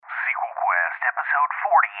Podcast, Episode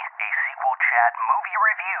 40, a sequel chat movie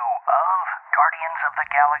review of Guardians of the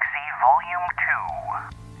Galaxy Volume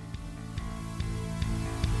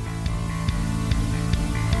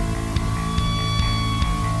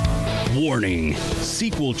 2. Warning,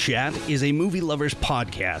 Sequel Chat is a movie lovers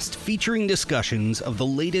podcast featuring discussions of the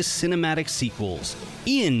latest cinematic sequels.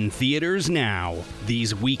 In theaters now.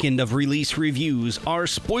 These weekend of release reviews are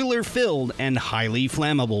spoiler-filled and highly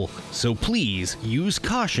flammable, so please use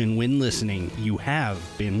caution when listening. You have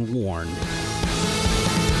been warned.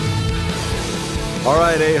 All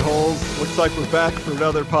right, a-holes. Looks like we're back for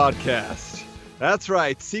another podcast. That's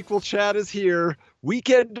right, Sequel Chat is here.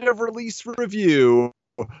 Weekend of release review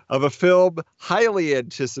of a film highly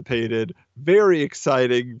anticipated, very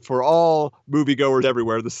exciting for all moviegoers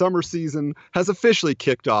everywhere. The summer season has officially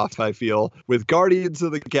kicked off, I feel, with Guardians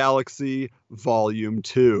of the Galaxy Volume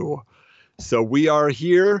 2. So we are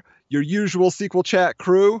here, your usual Sequel Chat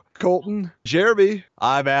crew, Colton, Jeremy,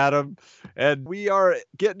 I'm Adam, and we are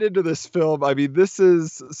getting into this film. I mean, this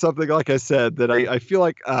is something, like I said, that I feel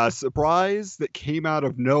like a surprise that came out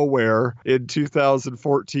of nowhere in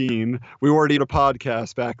 2014. We weren't even a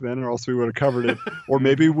podcast back then, or else we would have covered it, or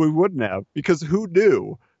maybe we wouldn't have, because who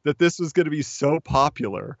knew that this was going to be so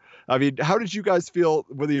popular? I mean, how did you guys feel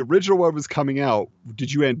when the original one was coming out?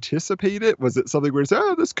 Did you anticipate it? Was it something where you said,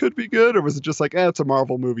 oh, this could be good? Or was it just like, it's a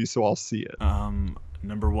Marvel movie, so I'll see it?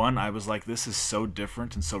 Number one, I was like, this is so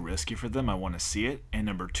different and so risky for them. I want to see it. And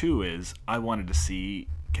number two is, I wanted to see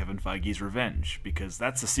Kevin Feige's revenge, because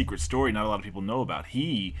that's a secret story not a lot of people know about.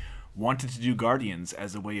 He wanted to do Guardians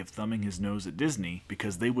as a way of thumbing his nose at Disney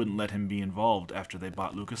because they wouldn't let him be involved after they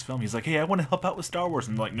bought Lucasfilm. He's like, hey, I want to help out with Star Wars.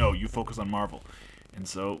 And they're like, no, you focus on Marvel. And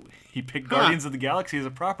so he picked Guardians of the Galaxy as a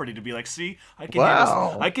property to be like, see, I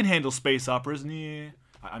can handle space operas. And yeah,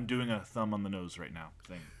 I'm doing a thumb on the nose right now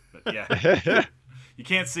thing. But yeah, you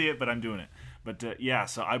can't see it, but I'm doing it. But yeah,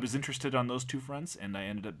 so I was interested on those two fronts, and I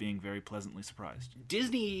ended up being very pleasantly surprised.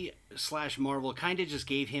 Disney/Marvel kind of just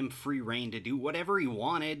gave him free rein to do whatever he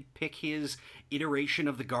wanted, pick his iteration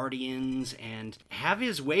of the Guardians, and have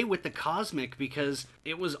his way with the cosmic, because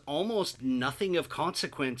it was almost nothing of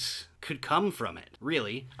consequence could come from it,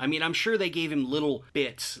 really. I mean, I'm sure they gave him little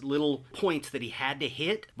bits, little points that he had to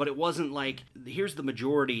hit, but it wasn't like, here's the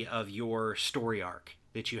majority of your story arc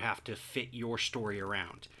that you have to fit your story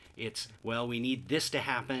around. It's, well, we need this to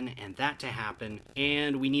happen and that to happen,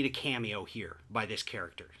 and we need a cameo here by this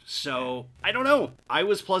character. So, I don't know. I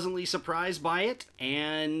was pleasantly surprised by it,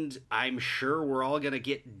 and I'm sure we're all going to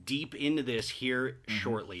get deep into this here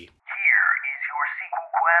shortly. Here is your sequel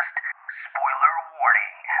quest. Spoiler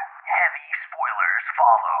warning. Heavy spoilers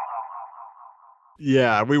follow.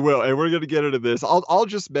 Yeah, we will, and we're going to get into this. I'll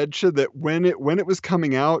just mention that when it was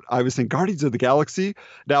coming out, I was saying Guardians of the Galaxy.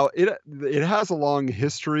 Now, it has a long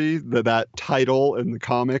history, that title in the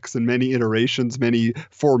comics, and many iterations, many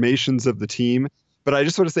formations of the team. But I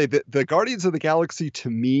just want to say that the Guardians of the Galaxy,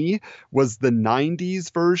 to me, was the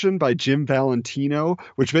 90s version by Jim Valentino,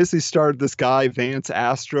 which basically starred this guy, Vance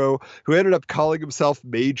Astro, who ended up calling himself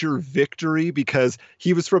Major Victory because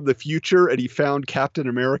he was from the future and he found Captain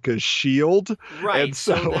America's shield. Right, and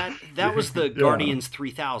so that was the Guardians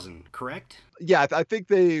 3000, correct? Yeah, I think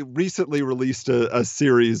they recently released a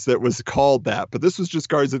series that was called that, but this was just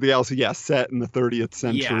Guardians of the Galaxy, set in the 30th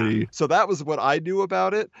century. Yeah. So that was what I knew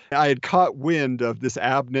about it. I had caught wind of this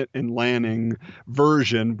Abnett and Lanning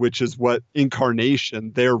version, which is what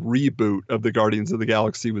Incarnation, their reboot of the Guardians of the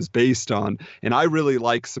Galaxy, was based on. And I really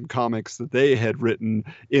like some comics that they had written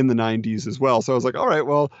in the 90s as well. So I was like, all right,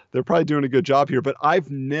 well, they're probably doing a good job here, but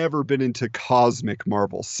I've never been into cosmic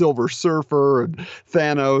Marvel. Silver Surfer and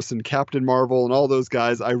Thanos and Captain Marvel and all those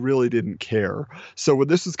guys, I really didn't care. So when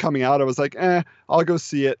this was coming out, I was like, I'll go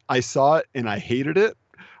see it. I saw it and I hated it.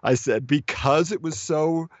 I said, because it was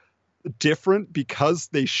so different, because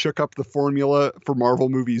they shook up the formula for Marvel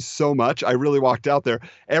movies so much, I really walked out there.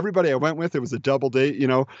 Everybody I went with, it was a double date.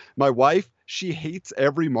 My wife, she hates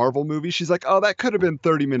every Marvel movie. She's like, oh, that could have been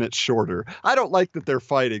 30 minutes shorter. I don't like that they're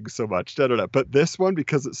fighting so much. But this one,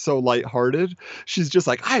 because it's so lighthearted, she's just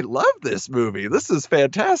like, I love this movie. This is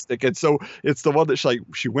fantastic. And so it's the one that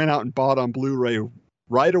she went out and bought on Blu-ray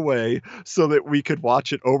right away so that we could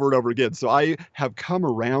watch it over and over again. So I have come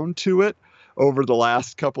around to it over the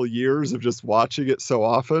last couple of years of just watching it so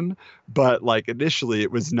often. But initially,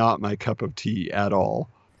 it was not my cup of tea at all.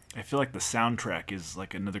 I feel like the soundtrack is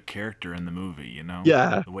like another character in the movie,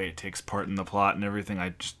 Yeah. The way it takes part in the plot and everything.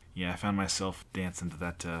 I found myself dancing to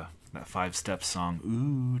that That 5-step song,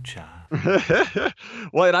 Ooh Cha.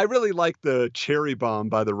 Well, and I really like the Cherry Bomb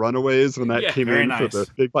by the Runaways when that came very in nice. for the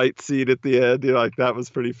big fight scene at the end. Like that was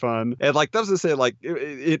pretty fun. And like that was to say, like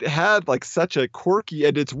it had like such a quirky,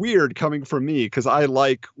 and it's weird coming from me because I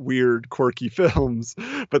like weird, quirky films.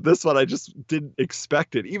 But this one I just didn't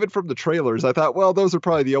expect it. Even from the trailers, I thought, well, those are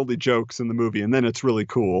probably the only jokes in the movie, and then it's really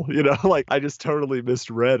cool. Like I just totally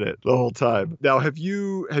misread it the whole time. Now, have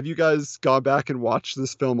you guys gone back and watched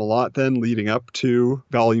this film a lot then, leading up to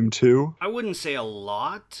Volume 2? I wouldn't say a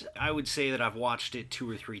lot. I would say that I've watched it 2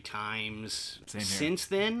 or 3 times since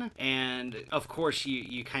then. And of course,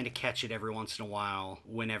 you kind of catch it every once in a while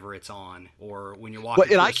whenever it's on, or when you're walking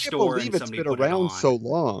through a store and somebody put it on. I can't believe it's been around so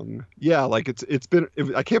long. Yeah, like it's been.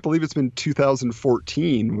 I can't believe it's been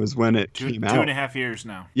 2014 was when it came out. 2.5 years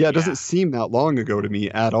now. Yeah, it doesn't seem that long ago to me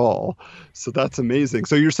at all. So that's amazing.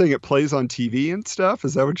 So you're saying it plays on TV and stuff?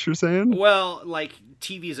 Is that what you're saying? Well, like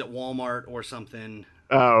TV's at Walmart or something.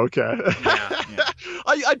 Oh, okay. Yeah.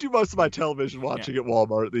 I do most of my television watching at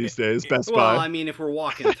Walmart these days. Best Buy. Well, I mean, if we're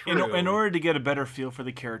walking through. In order to get a better feel for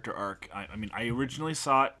the character arc, I originally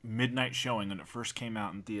saw it midnight showing when it first came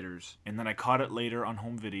out in theaters, and then I caught it later on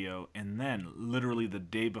home video, and then literally the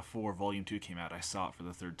day before Volume 2 came out, I saw it for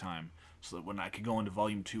the third time, so that when I could go into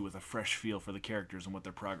Volume 2 with a fresh feel for the characters and what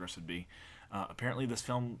their progress would be. Apparently this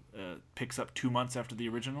film picks up 2 months after the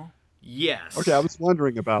original. Yes. Okay, I was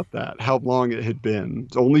wondering about that. How long it had been.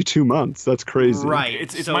 It's only 2 months. That's crazy. Right.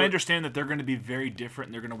 It's my understanding that they're going to be very different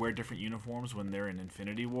and they're going to wear different uniforms when they're in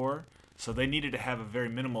Infinity War. So they needed to have a very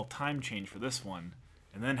minimal time change for this one,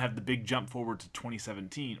 and then have the big jump forward to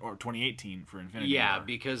 2017 or 2018 for Infinity War. Yeah,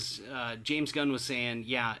 because James Gunn was saying,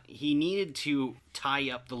 he needed to tie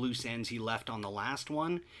up the loose ends he left on the last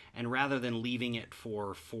one, and rather than leaving it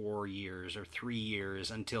for 4 years or 3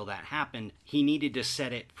 years until that happened, he needed to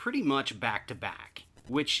set it pretty much back to back.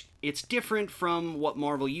 Which, it's different from what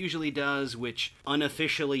Marvel usually does, which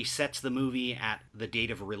unofficially sets the movie at the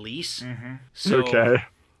date of release. Mm-hmm. So, okay.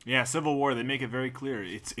 Yeah, Civil War, they make it very clear.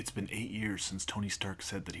 It's been 8 years since Tony Stark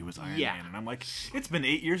said that he was Iron Man. And I'm like, it's been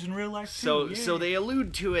 8 years in real life too. So they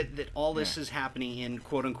allude to it that all this is happening in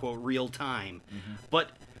quote-unquote real time. Mm-hmm. But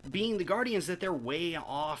being the Guardians, that they're way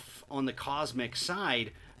off on the cosmic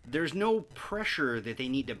side, there's no pressure that they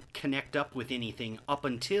need to connect up with anything up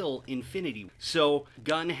until Infinity. So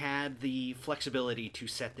Gunn had the flexibility to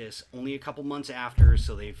set this only a couple months after,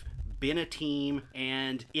 so they've been a team,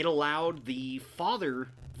 and it allowed the father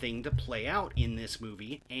thing to play out in this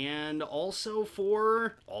movie, and also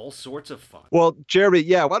for all sorts of fun. Well, Jeremy,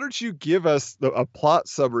 why don't you give us a plot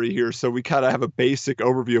summary here so we kind of have a basic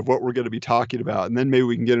overview of what we're going to be talking about, and then maybe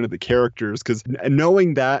we can get into the characters, because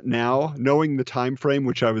knowing that now, knowing the time frame,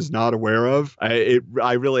 which I was not aware of,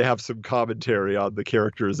 I really have some commentary on the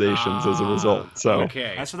characterizations as a result. So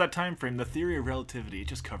okay. As for that time frame, the theory of relativity, it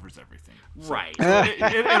just covers everything. Right.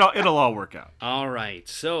 So it'll all work out. All right.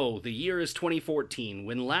 So the year is 2014,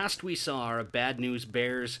 when last we saw our Bad News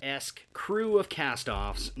Bears-esque crew of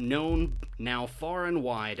cast-offs, known now far and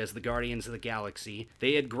wide as the Guardians of the Galaxy.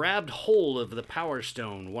 They had grabbed hold of the Power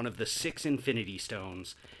Stone, one of the 6 Infinity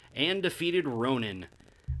Stones, and defeated Ronan,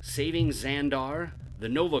 saving Xandar, the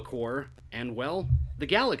Nova Corps, and, well, the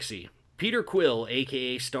Galaxy. Peter Quill,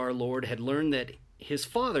 aka Star-Lord, had learned that his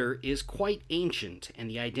father is quite ancient, and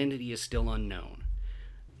the identity is still unknown.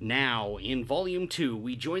 Now, in Volume 2,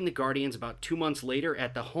 we join the Guardians about 2 months later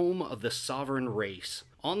at the home of the Sovereign Race,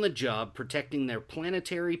 on the job protecting their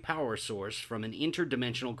planetary power source from an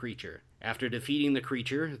interdimensional creature. After defeating the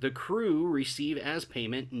creature, the crew receive as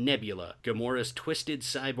payment Nebula, Gamora's twisted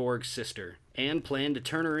cyborg sister, and plan to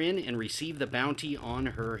turn her in and receive the bounty on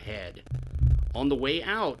her head. On the way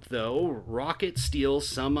out, though, Rocket steals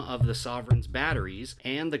some of the Sovereign's batteries,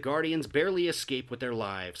 and the Guardians barely escape with their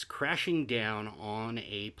lives, crashing down on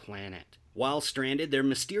a planet. While stranded, their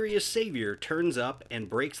mysterious savior turns up and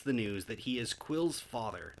breaks the news that he is Quill's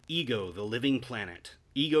father, Ego, the living planet.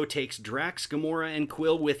 Ego takes Drax, Gamora, and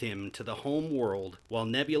Quill with him to the home world, while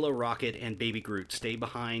Nebula, Rocket, and Baby Groot stay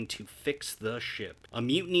behind to fix the ship. A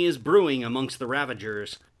mutiny is brewing amongst the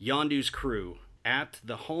Ravagers, Yondu's crew. At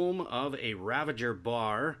the home of a Ravager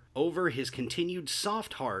bar, over his continued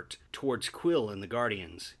soft heart towards Quill and the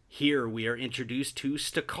Guardians. Here we are introduced to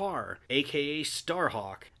Stakar, aka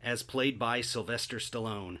Starhawk, as played by Sylvester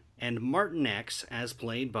Stallone, and Martin X, as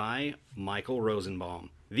played by Michael Rosenbaum.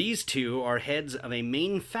 These two are heads of a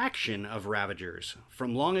main faction of Ravagers,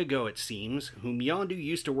 from long ago it seems, whom Yondu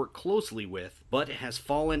used to work closely with, but has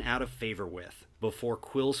fallen out of favor with, before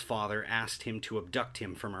Quill's father asked him to abduct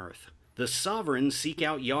him from Earth. The Sovereigns seek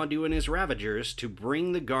out Yondu and his Ravagers to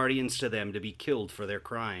bring the Guardians to them to be killed for their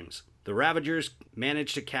crimes. The Ravagers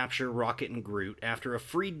manage to capture Rocket and Groot after a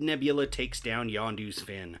freed Nebula takes down Yondu's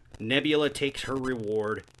fin. Nebula takes her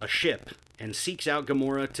reward, a ship, and seeks out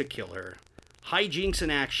Gamora to kill her. Hijinks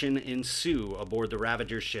and action ensue aboard the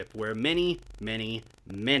Ravager ship, where many, many,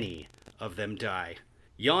 many of them die.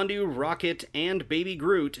 Yondu, Rocket, and Baby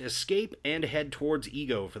Groot escape and head towards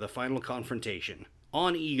Ego for the final confrontation.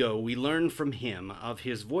 On Ego, we learn from him of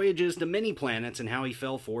his voyages to many planets and how he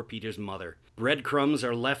fell for Peter's mother. Breadcrumbs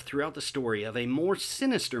are left throughout the story of a more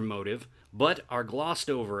sinister motive, but are glossed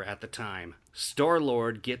over at the time.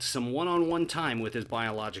 Star-Lord gets some one-on-one time with his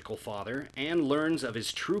biological father and learns of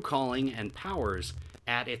his true calling and powers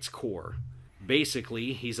at its core.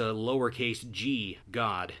 Basically, he's a lowercase g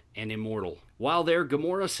god and immortal. While there,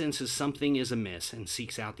 Gamora senses something is amiss and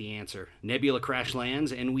seeks out the answer. Nebula crash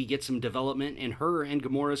lands, and we get some development in her and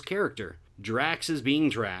Gamora's character. Drax is being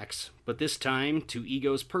Drax, but this time to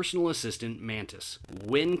Ego's personal assistant, Mantis.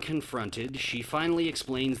 When confronted, she finally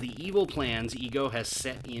explains the evil plans Ego has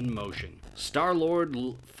set in motion. Star-Lord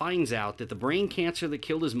finds out that the brain cancer that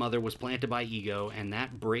killed his mother was planted by Ego, and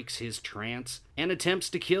that breaks his trance, and attempts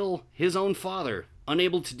to kill his own father.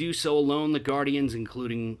 Unable to do so alone, the Guardians,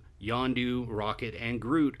 including Yondu, Rocket, and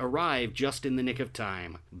Groot, arrive just in the nick of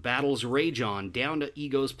time. Battles rage on down to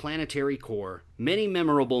Ego's planetary core. Many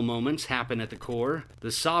memorable moments happen at the core.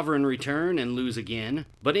 The Sovereign return and lose again.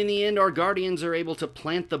 But in the end, our Guardians are able to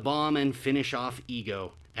plant the bomb and finish off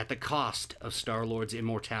Ego, at the cost of Star-Lord's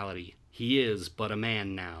immortality. He is but a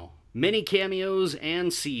man now. Many cameos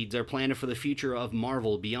and seeds are planted for the future of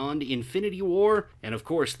Marvel beyond Infinity War, and of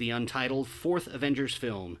course the untitled fourth Avengers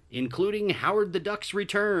film, including Howard the Duck's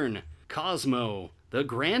return, Cosmo, the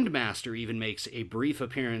Grandmaster even makes a brief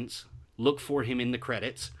appearance, look for him in the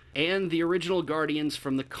credits, and the original Guardians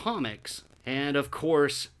from the comics, and of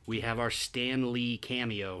course we have our Stan Lee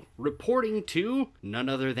cameo, reporting to none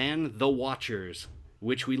other than The Watchers,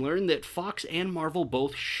 which we learned that Fox and Marvel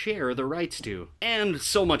both share the rights to. And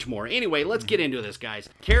so much more. Anyway, let's get into this, guys.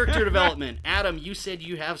 Character development. Adam, you said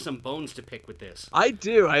you have some bones to pick with this. I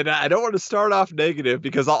do. I don't want to start off negative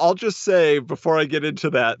because I'll just say before I get into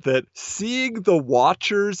that seeing the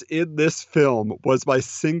Watchers in this film was my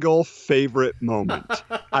single favorite moment.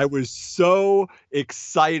 I was so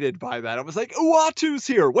excited by that. I was like, Uatu's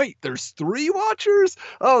here. Wait, there's 3 Watchers?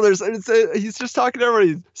 Oh, he's just talking to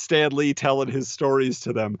everybody. Stan Lee telling his stories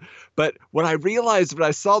to them. But what I realized when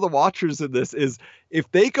I saw the Watchers in this is if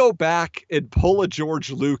they go back and pull a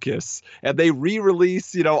George Lucas and they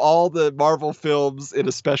re-release, all the Marvel films in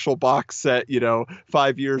a special box set,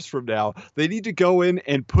 5 years from now, they need to go in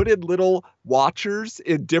and put in little Watchers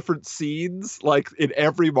in different scenes, like in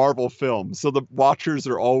every Marvel film. So the Watchers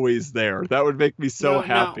are always there. That would make me so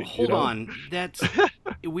happy. Now, hold on. That's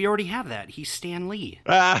we already have that. He's Stan Lee.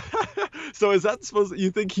 So is that you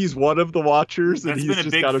think he's one of the Watchers? That's and been he's a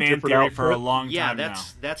just big got a fan different theory outfit? for a long time Yeah, now.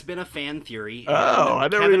 that's been a fan theory. Oh, I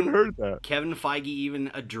never even heard that. Kevin Feige even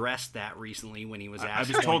addressed that recently when he was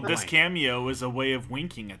asked. I was told this point-blank. cameo was a way of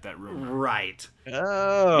winking at that rumor. Right.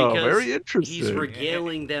 Oh, Because very interesting. He's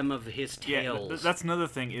regaling them of his Yeah, tales. that's another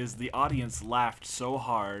thing is the audience laughed so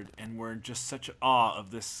hard and were in just such awe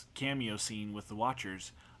of this cameo scene with the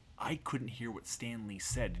Watchers. I couldn't hear what Stan Lee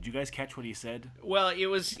said. Did you guys catch what he said? Well, he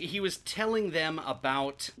was telling them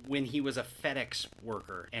about when he was a FedEx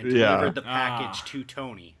worker and delivered the package to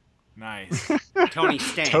Tony. Nice. Tony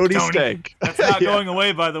Stank. Tony Stank. That's not going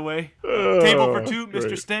away, by the way. Table for 2, Mr.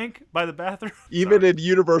 great. Stank, by the bathroom. Even in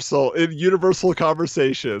Universal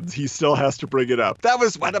conversations, he still has to bring it up. That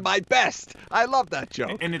was one of my best. I love that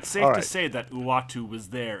joke. And it's safe to say that Uatu was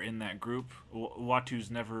there in that group. Uatu's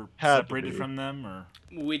never separated from them, or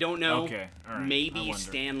We don't know. Okay, all right. I Maybe wonder.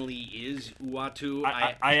 Stan Lee is Uatu.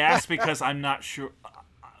 I asked because I'm not sure.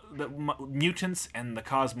 The mutants and the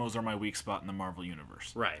Cosmos are my weak spot in the Marvel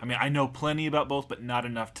universe. Right. I mean, I know plenty about both, but not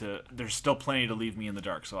enough to. There's still plenty to leave me in the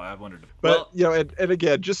dark. So I wondered. But and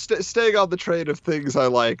again, just staying on the train of things I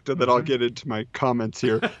liked, and then I'll get into my comments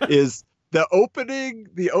here. Is the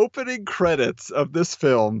opening credits of this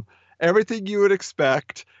film? Everything you would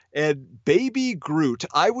expect. And Baby Groot,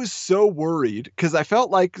 I was so worried because I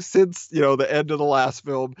felt like since, the end of the last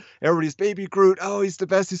film, everybody's Baby Groot. Oh, he's the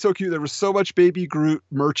best. He's so cute. There was so much Baby Groot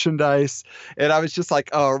merchandise. And I was just like,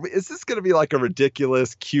 oh, is this going to be like a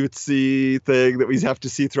ridiculous, cutesy thing that we have to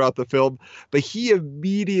see throughout the film? But he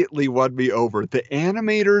immediately won me over. The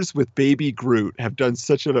animators with Baby Groot have done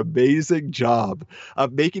such an amazing job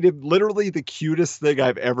of making him literally the cutest thing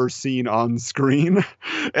I've ever seen on screen.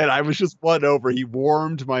 And I was just won over. He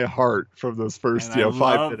warmed my heart from those first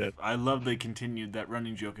 5 minutes. I love they continued that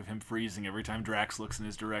running joke of him freezing every time Drax looks in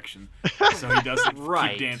his direction, so he doesn't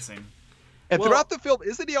Right. keep dancing. And throughout the film,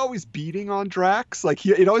 isn't he always beating on Drax? Like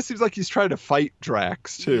it always seems like he's trying to fight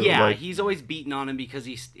Drax too. Yeah, like, he's always beating on him because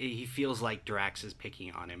he feels like Drax is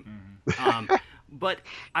picking on him. But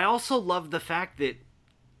I also love the fact that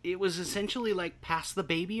it was essentially like pass the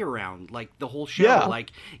baby around, like the whole show. Yeah.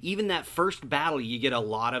 Like even that first battle, you get a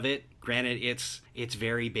lot of it. Granted, it's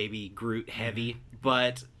very Baby Groot heavy,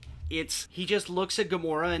 but he just looks at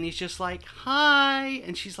Gamora and he's just like, hi,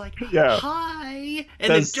 and she's like, hi, and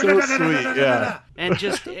that's then so sweet, yeah, and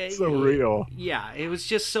just so real. Yeah, it was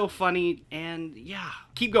just so funny, and yeah,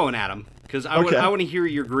 keep going, Adam, because I want to hear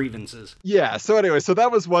your grievances. Yeah. So anyway, so that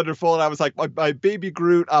was wonderful, and I was like, my Baby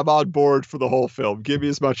Groot, I'm on board for the whole film. Give me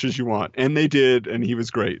as much as you want, and they did, and he was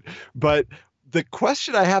great. But the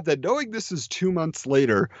question I have, that knowing this is 2 months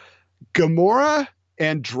later, Gamora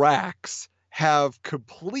and Drax have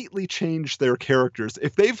completely changed their characters.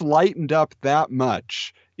 If they've lightened up that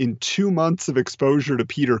much in 2 months of exposure to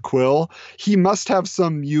Peter Quill, he must have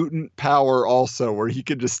some mutant power also where he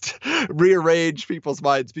could just rearrange people's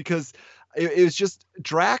minds, because it was just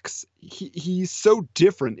Drax. He's so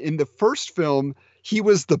different. In the first film, he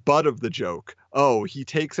was the butt of the joke. Oh, he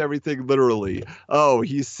takes everything literally. Oh,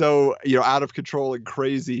 he's so, out of control and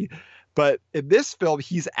crazy. But in this film,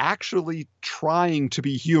 he's actually trying to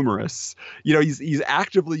be humorous. He's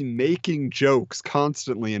actively making jokes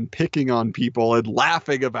constantly and picking on people and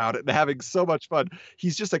laughing about it and having so much fun.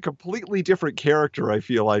 He's just a completely different character, I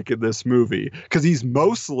feel like, in this movie, because he's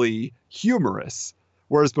mostly humorous,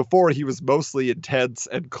 whereas before he was mostly intense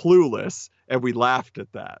and clueless, and we laughed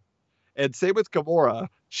at that. And same with Gamora.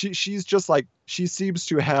 She's just like, she seems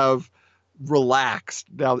to have relaxed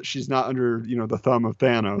now that she's not under the thumb of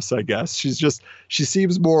Thanos, I guess. She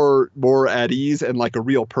seems more at ease and like a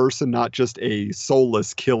real person, not just a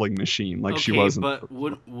soulless killing machine like she wasn't. But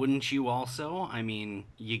wouldn't you also? I mean,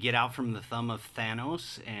 you get out from the thumb of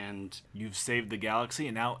Thanos and you've saved the galaxy,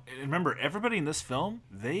 and now remember, everybody in this film,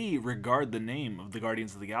 they regard the name of the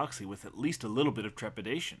Guardians of the Galaxy with at least a little bit of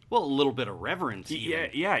trepidation. Well, a little bit of reverence.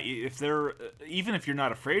 Yeah. If they're even if you're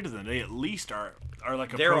not afraid of them, they at least are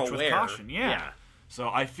like they're approach aware. with caution. Yeah. So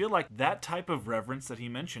I feel like that type of reverence that he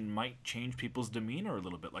mentioned might change people's demeanor a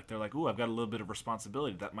little bit. Like they're like, ooh, I've got a little bit of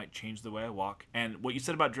responsibility. That might change the way I walk. And what you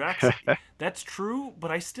said about Drax, that's true,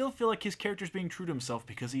 but I still feel like his character's being true to himself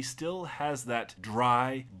because he still has that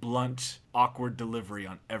dry, blunt, awkward delivery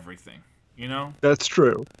on everything. That's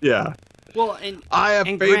true. Yeah. Well, and I have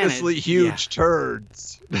famously granted, huge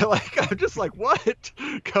turds. I'm just like, what?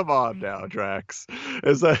 Come on now, Drax.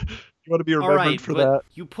 You want to be remembered for that?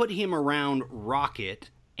 You put him around Rocket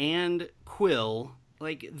and Quill,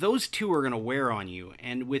 like those two are going to wear on you,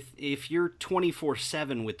 and if you're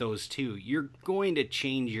 24/7 with those two, you're going to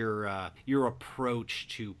change your approach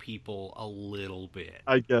to people a little bit.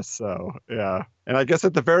 I guess so. Yeah. And I guess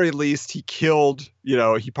at the very least, he killed,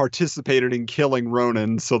 he participated in killing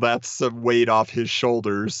Ronan. So that's some weight off his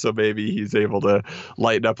shoulders. So maybe he's able to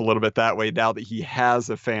lighten up a little bit that way now that he has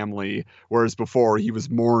a family. Whereas before he was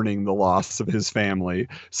mourning the loss of his family.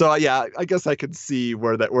 So yeah, I guess I could see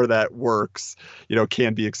where that works,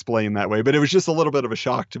 can be explained that way. But it was just a little bit of a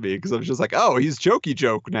shock to me because I was just like, oh, he's jokey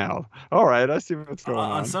joke now. All right, I see what's going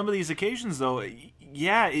on. On some of these occasions, though,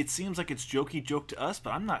 yeah, it seems like it's jokey joke to us,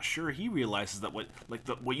 but I'm not sure he realizes that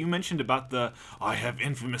what you mentioned about I have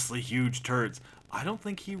infamously huge turds. I don't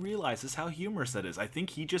think he realizes how humorous that is. I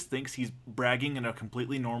think he just thinks he's bragging in a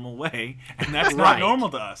completely normal way, and that's not normal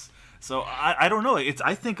to us. So I don't know.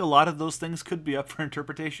 I think a lot of those things could be up for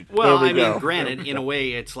interpretation. Well, I mean, granted, in a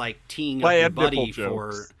way, it's like teeing up your buddy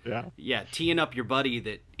for teeing up your buddy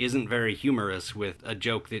that isn't very humorous with a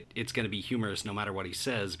joke that it's going to be humorous no matter what he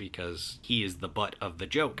says because he is the butt of the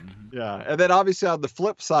joke. Yeah, and then obviously on the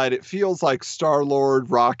flip side, it feels like Star-Lord,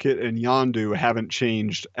 Rocket, and Yondu haven't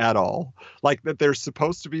changed at all. Like that there's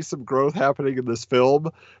supposed to be some growth happening in this film,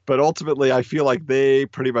 but ultimately I feel like they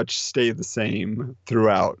pretty much stay the same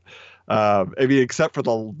throughout. I mean, except for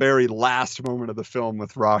the very last moment of the film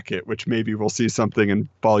with Rocket, which maybe we'll see something in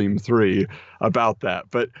Volume 3 about that.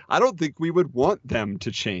 But I don't think we would want them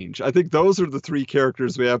to change. I think those are the three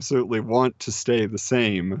characters we absolutely want to stay the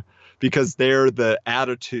same because they're the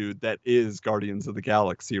attitude that is Guardians of the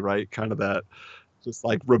Galaxy, right? Kind of that just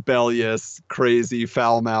like rebellious, crazy,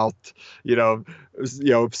 foul-mouthed,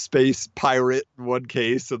 space pirate in one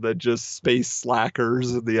case, and then just space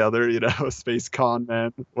slackers in the other, space con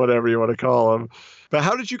men, whatever you want to call them. But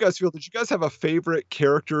how did you guys feel? Did you guys have a favorite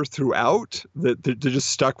character throughout that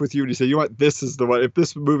just stuck with you and you say, this is the one? If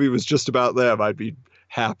this movie was just about them, I'd be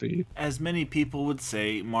happy. As many people would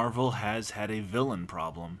say, Marvel has had a villain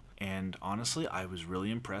problem. And honestly, I was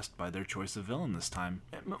really impressed by their choice of villain this time.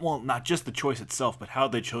 Well, not just the choice itself, but how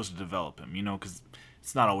they chose to develop him, you know, because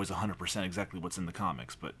it's not always 100% exactly what's in the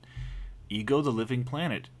comics, but Ego the Living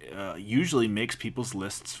Planet usually makes people's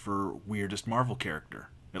lists for weirdest Marvel character.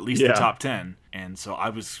 At least the top 10. And so I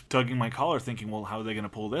was tugging my collar thinking, well, how are they going to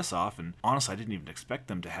pull this off? And honestly, I didn't even expect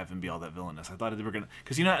them to have him be all that villainous. I thought they were going to...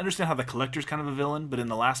 Because, you know, I understand how the Collector's kind of a villain, but in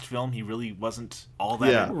the last film, he really wasn't all that...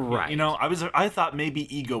 Yeah. Right. You know, I thought maybe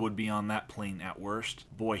Ego would be on that plane at worst.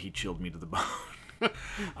 Boy, he chilled me to the bone.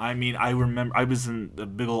 I mean, I remember... I was in the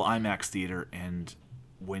big old IMAX theater, and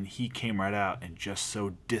when he came right out and just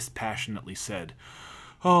so dispassionately said...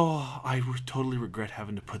 "Oh, I totally regret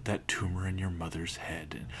having to put that tumor in your mother's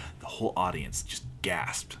head." And the whole audience just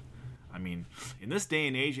gasped. I mean, in this day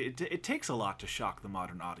and age, it takes a lot to shock the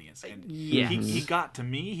modern audience. And Yes. he got to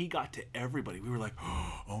me, he got to everybody. We were like,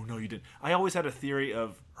 oh, no, you didn't. I always had a theory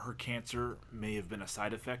of her cancer may have been a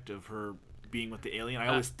side effect of her being with the alien. I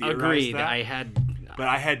always theorized Agreed. that.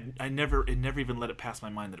 But it never even let it pass my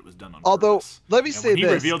mind that it was done on Although, purpose. let me And say when he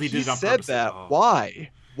this. revealed he did it on said purpose, that. oh.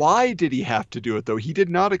 Why? Why did he have to do it, though? He did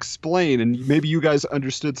not explain, and maybe you guys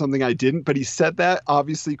understood something I didn't, but he said that.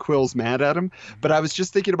 Obviously, Quill's mad at him. But I was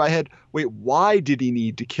just thinking in my head, wait, why did he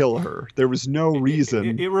need to kill her? There was no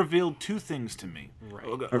reason. It revealed two things to me. Right.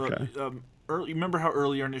 Okay. Remember how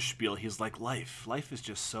earlier in his spiel, he's like, life is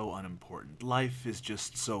just so unimportant. Life is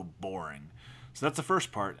just so boring. So that's the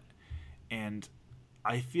first part. And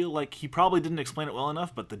I feel like he probably didn't explain it well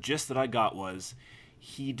enough, but the gist that I got was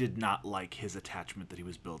he did not like his attachment that he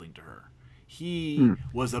was building to her. He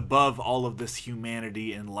was above all of this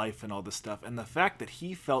humanity and life and all this stuff. And the fact that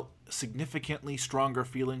he felt significantly stronger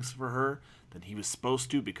feelings for her than he was supposed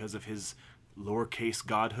to because of his lowercase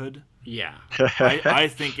godhood, Yeah. I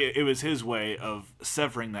think it was his way of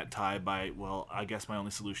severing that tie by, well, I guess my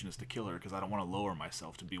only solution is to kill her because I don't want to lower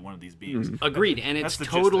myself to be one of these beings. Agreed. And That's it's the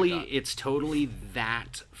gist I got. totally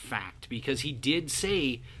that fact, because he did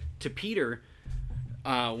say to Peter,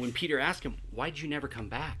 when Peter asked him, "Why did you never come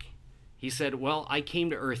back?" He said, "Well, I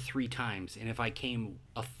came to Earth 3 times, and if I came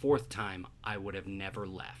a 4th time, I would have never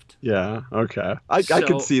left." Yeah, okay. I So-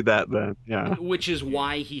 could see that then, yeah. Which is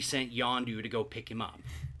why he sent Yondu to go pick him up.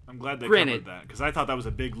 I'm glad they Granted- covered that because I thought that was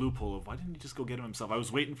a big loophole of why didn't he just go get him himself? I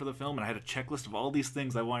was waiting for the film and I had a checklist of all these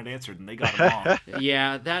things I wanted answered and they got them all.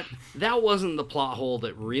 Yeah, that wasn't the plot hole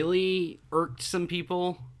that really irked some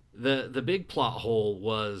people. The big plot hole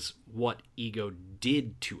was what Ego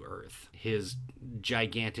did to Earth. His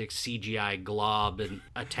gigantic CGI glob and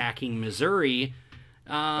attacking Missouri.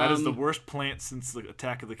 That is the worst plant since the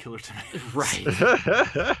Attack of the Killer Tomatoes.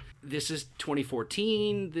 Right. This is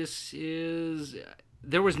 2014.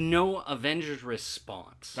 There was no Avengers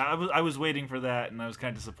response. I was waiting for that, and I was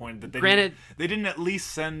kind of disappointed that they didn't at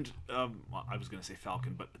least send. Well, I was going to say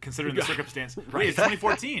Falcon, but considering the circumstance, Right. It's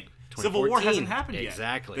 2014. Civil War hasn't happened yet.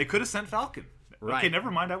 Exactly. They could have sent Falcon. Right. Okay, never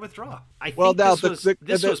mind. I withdraw. I think Well, now, this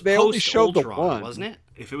was they only showed the post-Ultron, one. wasn't it?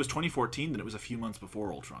 If it was 2014, then it was a few months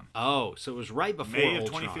before Ultron. Oh, so it was right before May of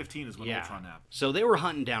Ultron. 2015 is when Ultron happened. So they were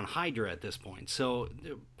hunting down Hydra at this point, so they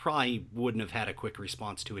probably wouldn't have had a quick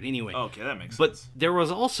response to it anyway. Okay, that makes But sense. there was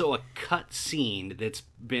also a cut scene that's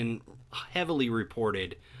been heavily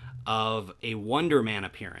reported of a Wonder Man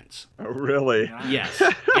appearance. Oh, really? Yes.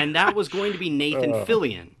 And that was going to be Nathan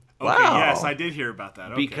Fillion. Okay, Wow. yes, I did hear about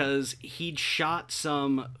that. Okay. Because he'd shot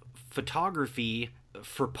some photography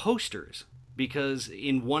for posters. Because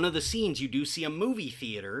in one of the scenes, you do see a movie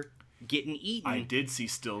theater getting eaten. I did see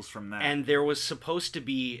stills from that. And there was supposed to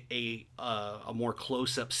be a more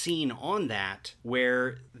close-up scene on that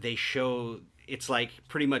where they show... It's like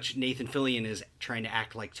pretty much Nathan Fillion is trying to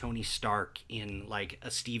act like Tony Stark in like a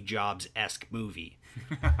Steve Jobs-esque movie.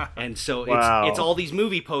 And so Wow. it's all these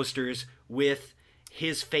movie posters with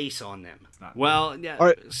his face on them. not- Well, yeah, All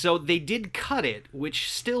right. so they did cut it, which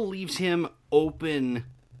still leaves him open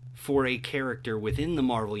for a character within the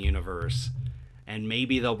Marvel Universe. And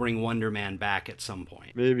maybe they'll bring Wonder Man back at some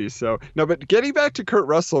point. Maybe so. No, but getting back to Kurt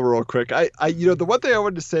Russell real quick, I the one thing I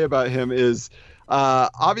wanted to say about him is,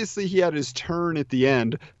 obviously he had his turn at the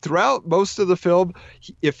end. Throughout most of the film,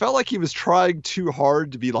 it felt like he was trying too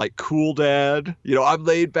hard to be like cool dad. I'm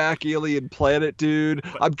laid back alien planet dude.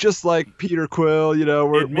 I'm just like Peter Quill.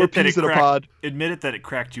 We're Admit that peas in a cracked- pod. Admit it that it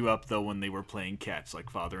cracked you up though when they were playing catch like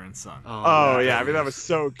father and son. Oh yeah, I mean that was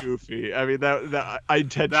so goofy. I mean that I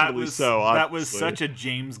intentionally that was obviously. such a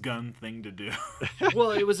James Gunn thing to do.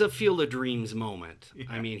 Well, it was a Field of Dreams moment.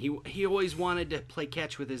 I mean, he always wanted to play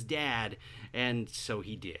catch with his dad, And so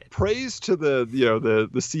he did. Praise to the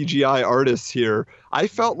CGI artists here. I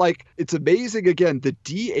felt like it's amazing, again, the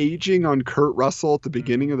de-aging on Kurt Russell at the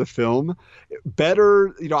beginning of the film.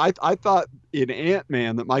 Better, I thought in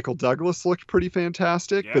Ant-Man that Michael Douglas looked pretty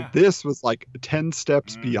fantastic, but this was like 10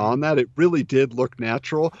 steps beyond that. It really did look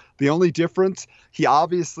natural. The only difference, he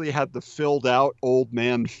obviously had the filled out old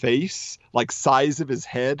man face, like size of his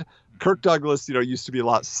head. Kirk Douglas, used to be a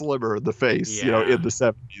lot slimmer in the face, in the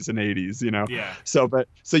 70s and 80s, Yeah.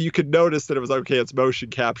 So you could notice that it was okay, it's motion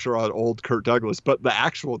capture on old Kirk Douglas, but the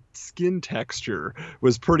actual skin texture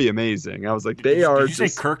was pretty amazing. I was like, Did you say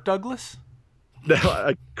Kirk Douglas?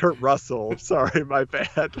 No, Kurt Russell. Sorry, my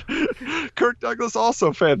bad. Kirk Douglas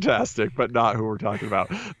also fantastic, but not who we're talking about.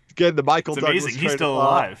 Again, the Michael Douglas. Amazing. He's still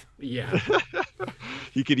alive. Yeah.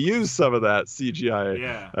 He could use some of that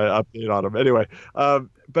CGI update on him. Anyway,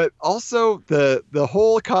 but also the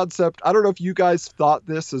whole concept. I don't know if you guys thought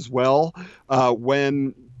this as well.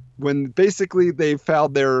 When basically they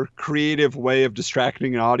found their creative way of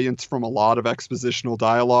distracting an audience from a lot of expositional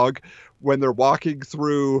dialogue, when they're walking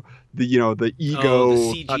through the the ego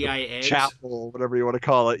the CGI chapel, whatever you want to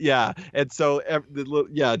call it, and so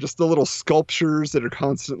just the little sculptures that are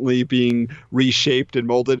constantly being reshaped and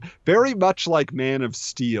molded, very much like Man of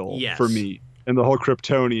Steel for me. And the whole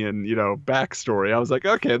Kryptonian, backstory. I was like,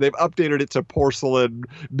 okay, they've updated it to porcelain,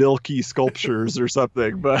 milky sculptures or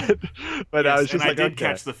something. But I was just and like, I did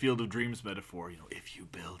catch the Field of Dreams metaphor. If you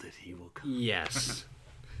build it, he will come. Yes.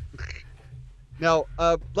 Now,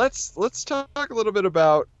 let's talk a little bit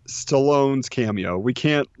about Stallone's cameo. We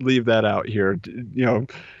can't leave that out here.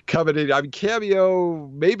 Coming in, cameo,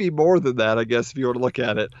 maybe more than that, I guess, if you were to look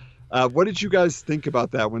at it. What did you guys think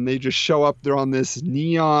about that when they just show up there on this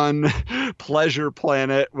neon pleasure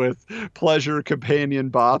planet with pleasure companion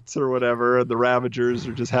bots or whatever, and the Ravagers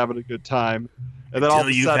are just having a good time? And then Until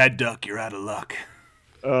you've had duck, you're out of luck.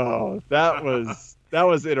 Oh, that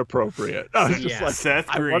was inappropriate. I was just like, Seth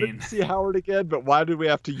Green. I wanted to see Howard again, but why did we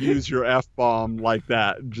have to use your F-bomb like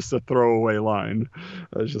that? Just a throwaway line.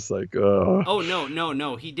 I was just like, Oh,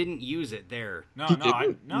 no. He didn't use it there.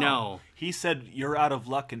 No. He said, you're out of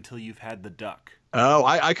luck until you've had the duck. Oh,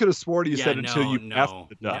 I could have sworn you said until you passed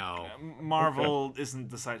the duck. No. Marvel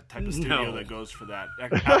isn't the type of studio that goes for that,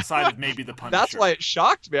 outside of maybe the Punisher. That's why it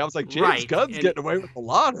shocked me. I was like, James Gunn's getting away with a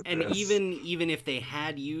lot of this. And even if they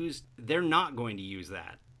had used, they're not going to use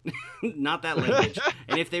that. Not that language.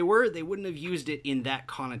 And if they were, they wouldn't have used it in that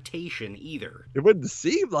connotation either. It wouldn't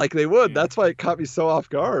seem like they would. That's why it caught me so off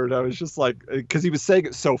guard. I was just like, because he was saying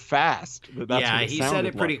it so fast. He said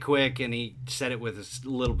it pretty quick, and he said it with a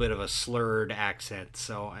little bit of a slurred accent.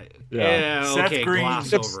 So, Seth Green,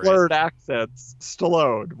 gloss over slurred accents.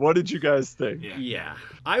 Stallone, what did you guys think? Yeah.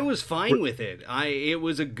 I was fine with it. It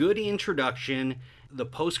was a good introduction. The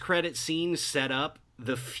post-credit scene set up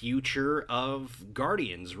the future of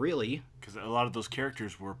Guardians, really. Because a lot of those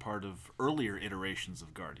characters were part of earlier iterations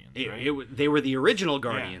of Guardians, right? They were the original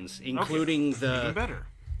Guardians, including even better.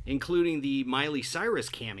 Including the Miley Cyrus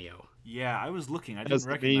cameo. Yeah, I was looking. I didn't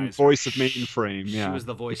recognize the main voice of Mainframe. She was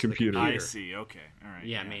the voice of the computer. I see. Okay. All right.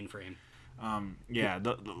 Yeah, Mainframe. A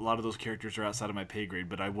lot of those characters are outside of my pay grade,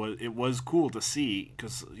 but it was cool to see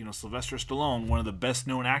because Sylvester Stallone, one of the best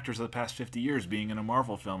known actors of the past 50 years, being in a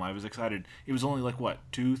Marvel film. I was excited. It was only like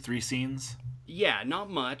 2-3 scenes. Yeah, not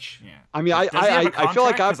much. Yeah. I mean, I feel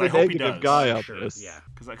like I'm the negative guy on this. Yeah.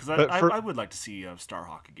 Because I would like to see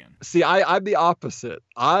Starhawk again. See, I'm the opposite.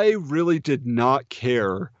 I really did not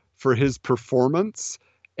care for his performance.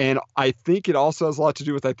 And I think it also has a lot to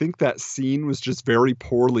do with, I think that scene was just very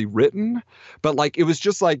poorly written. But it was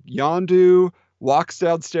just like Yondu walks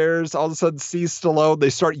downstairs, all of a sudden sees Stallone. They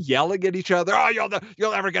start yelling at each other. Oh,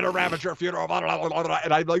 you'll never get a Ravager funeral. Blah, blah, blah, blah.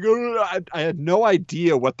 And I'm like, I had no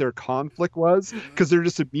idea what their conflict was because they're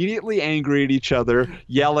just immediately angry at each other,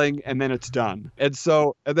 yelling, and then it's done. And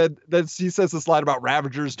then he says this line about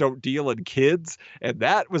Ravagers don't deal in kids. And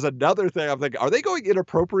that was another thing. I'm thinking, are they going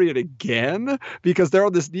inappropriate again? Because they're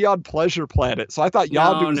on this neon pleasure planet. So I thought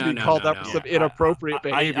Yondu was being called up for some inappropriate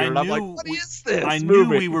behavior. And I'm like, what is this? I knew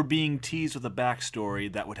we were being teased with a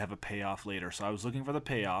backstory that would have a payoff later, so I was looking for the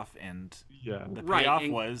payoff, and the payoff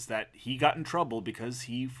was that he got in trouble because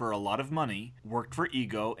he, for a lot of money, worked for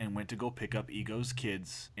Ego and went to go pick up Ego's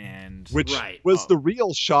kids, and which was the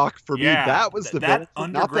real shock for me. That was that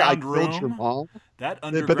underground room. Your mom. That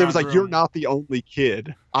underground but there was room. You're not the only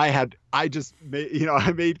kid. I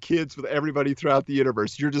made kids with everybody throughout the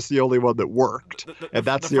universe. You're just the only one that worked, and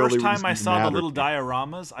that's the only first time I saw the little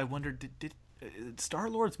dioramas. I wondered,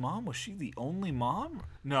 Star-Lord's mom, was she the only mom?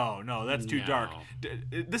 No, that's too dark.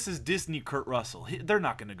 This is Disney Kurt Russell. They're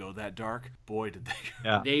not going to go that dark. Boy, did they.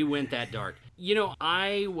 Yeah. They went that dark. You know,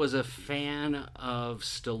 I was a fan of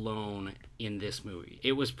Stallone in this movie.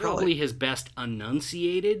 It was probably his best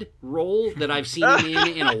enunciated role that I've seen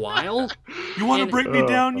him in a while. You want to break me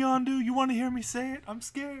down, Yondu? You want to hear me say it? I'm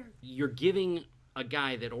scared. You're giving a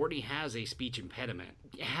guy that already has a speech impediment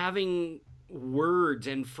having words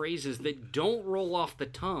and phrases that don't roll off the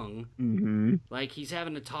tongue. Mm-hmm. Like he's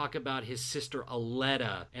having to talk about his sister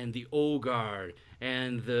Aletta and the Ogard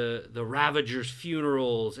and the Ravagers'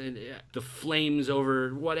 funerals and the flames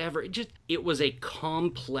over whatever. It was a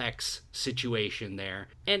complex situation there,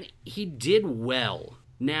 and he did well.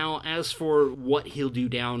 Now, as for what he'll do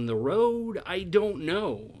down the road, I don't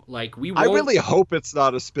know. Like, I really hope it's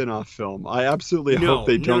not a spin-off film. I absolutely hope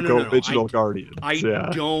they don't go original Guardians. I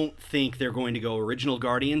don't think they're going to go original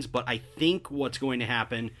Guardians, but I think what's going to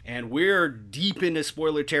happen, and we're deep into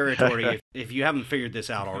spoiler territory if you haven't figured this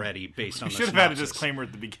out already based on the synopsis. Should have had a disclaimer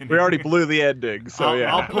at the beginning. We already blew the ending, so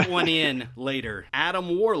I'll put one in later.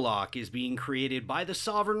 Adam Warlock is being created by the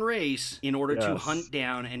Sovereign Race in order to hunt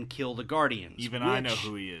down and kill the Guardians. Even I know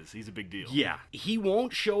who he is. He's a big deal. Yeah. He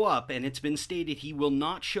won't show up, and it's been stated he will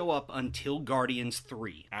not show up until Guardians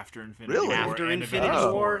 3. After Infinity War. After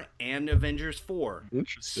Infinity War and Avengers 4.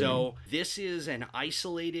 Interesting. So this is an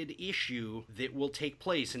isolated issue that will take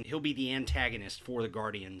place, and he'll be the antagonist for the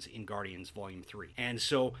Guardians in Guardians Volume 3. And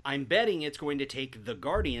so I'm betting it's going to take the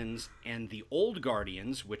Guardians and the old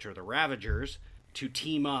Guardians, which are the Ravagers, to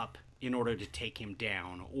team up in order to take him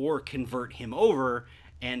down or convert him over,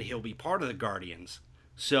 and he'll be part of the Guardians.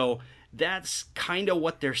 So that's kind of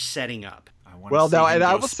what they're setting up. Well, now, and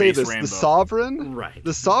I will say this, Rambo.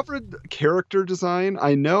 the Sovereign character design,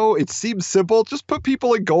 I know it seems simple, just put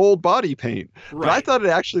people in gold body paint. But I thought it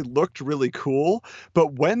actually looked really cool.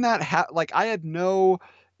 But when that I had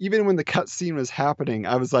even when the cutscene was happening,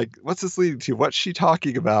 I was like, what's this leading to? What's she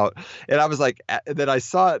talking about? And I was like, then I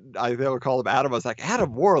saw it, they would call him Adam. I was like,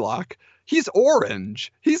 Adam Warlock? He's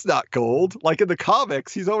orange. He's not gold. Like in the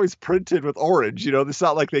comics, he's always printed with orange. You know, it's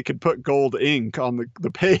not like they could put gold ink on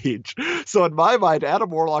the page. So in my mind, Adam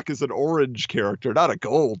Warlock is an orange character, not a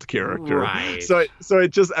gold character. Right. So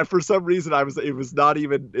it just, for some reason, it was not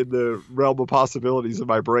even in the realm of possibilities of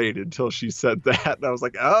my brain until she said that. And I was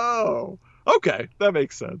like, oh, okay, that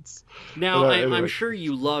makes sense. Now, anyway. I'm sure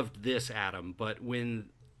you loved this, Adam, but when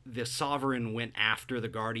the Sovereign went after the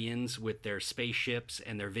Guardians with their spaceships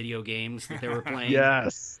and their video games that they were playing.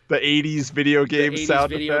 Yes, the 80s video game sound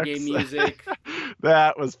video effects. Game music.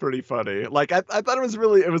 That was pretty funny. Like I thought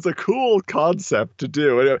it was a cool concept to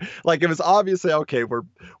do. It was obviously okay.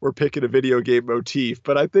 We're picking a video game motif,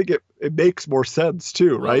 but I think it makes more sense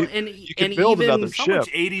too, right? And you can build another so ship.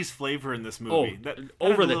 much 80s flavor in this movie.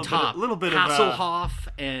 Over the top. A little bit Hasselhoff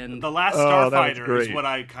and The Last Starfighter is what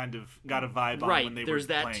I kind of got a vibe on when they there's were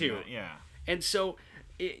that playing too. that. Yeah. And so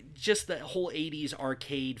just that whole 80s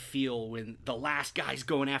arcade feel when the last guy's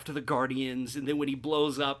going after the Guardians, and then when he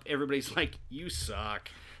blows up, everybody's like, you suck.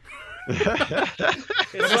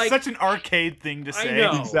 It's like such an arcade thing to say.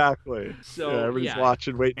 I know. Exactly. So everybody's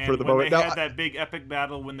watching, waiting for the when moment. They had that big epic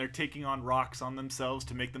battle when they're taking on rocks on themselves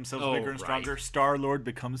to make themselves bigger and stronger. Star-Lord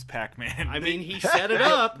becomes Pac-Man. I mean, he set it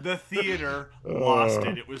up. The theater lost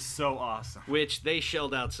it. It was so awesome. Which they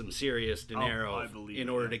shelled out some serious dinero in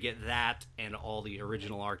order to get that and all the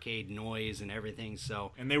original arcade noise and everything.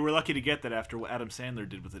 So, and they were lucky to get that after what Adam Sandler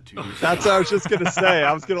did with it 2 years ago. That's what I was just gonna say.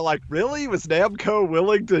 I was gonna really? Was Namco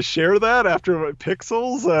willing to share that after Pixels?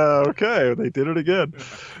 Okay, they did it again.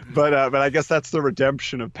 But I guess that's the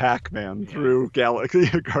redemption of Pac-Man through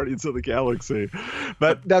Guardians of the Galaxy.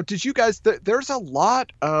 But now, did you guys? There's a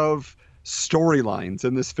lot of storylines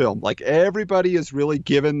in this film. Like everybody is really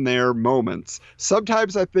given their moments.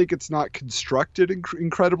 Sometimes I think it's not constructed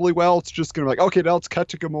incredibly well. It's just gonna be like, okay, now let's cut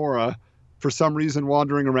to Gamora for some reason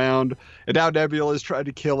wandering around, and now Nebula's trying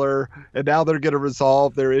to kill her, and now they're going to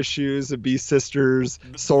resolve their issues and be sisters,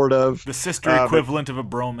 sort of. The sister equivalent of a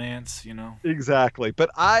bromance, you know? Exactly. But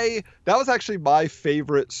that was actually my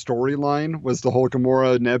favorite storyline, was the whole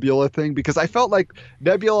Gamora Nebula thing, because I felt like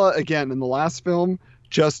Nebula, again, in the last film,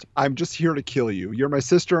 I'm just here to kill you. You're my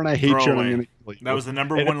sister and I hate you and I'm going to kill you. That was the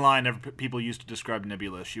number one line people used to describe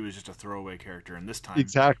Nebula. She was just a throwaway character, and this time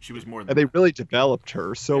she was more than that. They really developed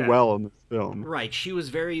her so well in this film. Right. She was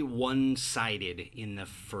very one-sided in the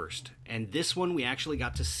first. And this one, we actually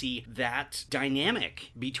got to see that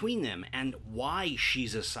dynamic between them and why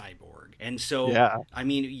she's a cyborg. And so, I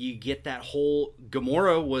mean, you get that whole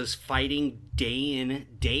Gamora was fighting day in,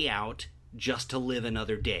 day out just to live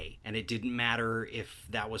another day. And it didn't matter if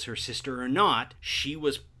that was her sister or not, she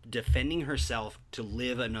was defending herself to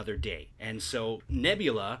live another day. And so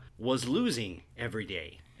Nebula was losing every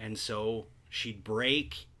day. And so she'd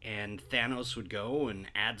break, and Thanos would go and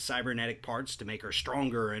add cybernetic parts to make her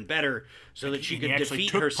stronger and better so that she could defeat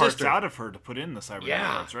her took parts sister. out of her to put in the cybernetic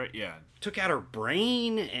parts, right? Yeah. Took out her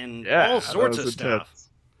brain and all sorts of stuff.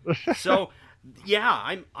 So,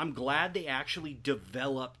 yeah, I'm glad they actually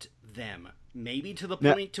developed them. Maybe to the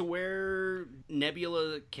point to where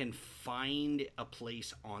Nebula can find a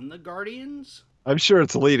place on the Guardians. I'm sure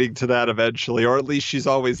it's leading to that eventually, or at least she's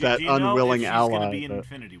always that unwilling ally. She's going to be in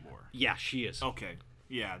Infinity War. Yeah, she is. Okay.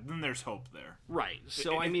 Yeah, then there's hope there. Right.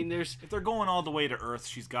 So, I mean, there's... If they're going all the way to Earth,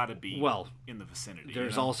 she's got to be in the vicinity.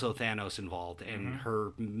 There's also Thanos involved, and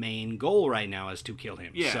her main goal right now is to kill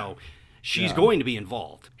him. Yeah. So she's going to be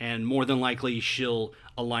involved, and more than likely she'll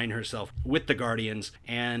align herself with the Guardians.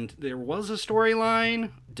 And there was a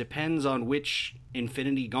storyline, depends on which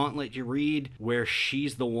Infinity Gauntlet you read, where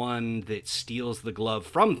she's the one that steals the glove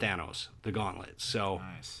from Thanos, the gauntlet. So...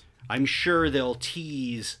 Nice. I'm sure they'll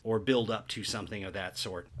tease or build up to something of that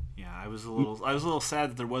sort. Yeah, I was a little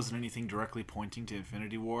sad that there wasn't anything directly pointing to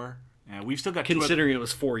Infinity War. We've still got considering it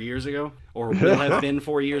was 4 years ago, or will have been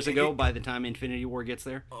 4 years ago by the time Infinity War gets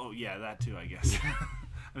there. Oh yeah, that too, I guess.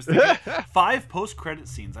 I was thinking 5 post-credit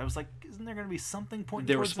scenes. I was like, isn't there going to be something pointing?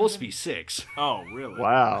 There were supposed to be 6. Oh, really?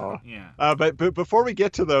 Wow. Yeah. But before we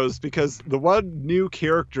get to those, because the one new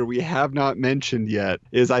character we have not mentioned yet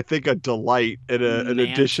is, I think, a delight in an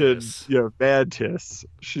addition. Mantis.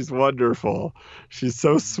 She's wonderful. She's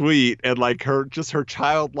so sweet, and like her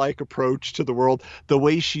childlike approach to the world, the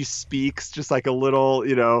way she speaks, just like a little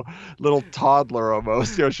toddler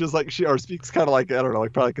almost. She's like she speaks kind of like, I don't know,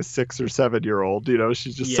 like probably like a 6 or 7 year old.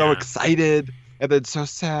 She's just so excited and then so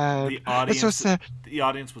sad. The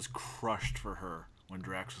audience was crushed for her when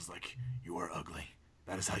Drax was like, "You are ugly.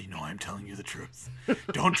 That is how you know I'm telling you the truth.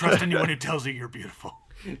 Don't trust anyone who tells you you're beautiful."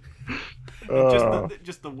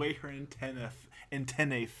 Just the way her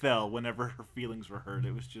antennae fell whenever her feelings were hurt.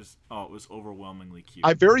 It was just, it was overwhelmingly cute.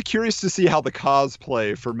 I'm very curious to see how the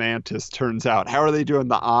cosplay for Mantis turns out. How are they doing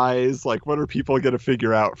the eyes? Like, what are people going to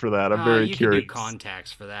figure out for that? I'm very curious. You can do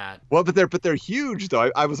contacts for that. Well, but they're huge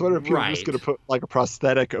though. I was wondering if people were just going to put like a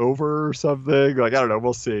prosthetic over or something. Like, I don't know.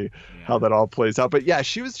 We'll see how that all plays out. But yeah,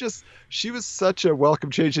 she was such a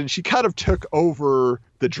welcome change, and she kind of took over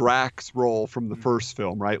the Drax role from the first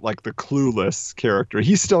film, right? Like the clueless character.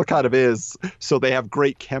 He still kind of is, so they have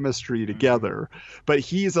great chemistry together. But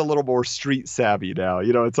he's a little more street savvy now.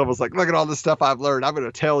 It's almost like, look at all the stuff I've learned. I'm going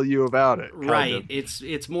to tell you about it. Right.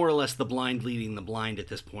 It's more or less the blind leading the blind at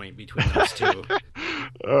this point between those two.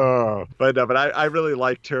 But I really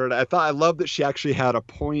liked her, and I love that she actually had a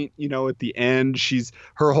point. At the end,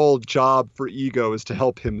 her whole job for Ego is to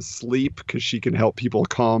help him sleep, because she can help people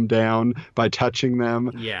calm down by touching them.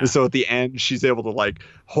 Yeah. And so at the end, she's able to like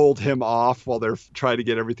hold him off while they're trying to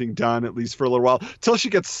get everything done, at least for a little while, till she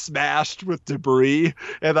gets smashed with debris.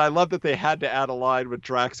 And I love that they had to add a line with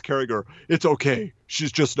Drax carrying her. It's okay.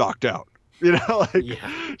 She's just knocked out.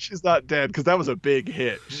 She's not dead, because that was a big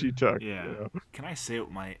hit she took. Yeah. Can I say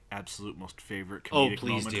what my absolute most favorite comedic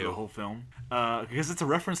moment of the whole film? Because it's a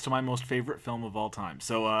reference to my most favorite film of all time.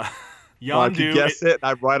 So, Yondu, I can guess it.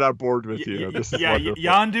 I'm right on board with you. This is wonderful.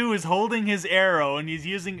 Yondu is holding his arrow, and he's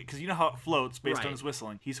using it because you know how it floats based on his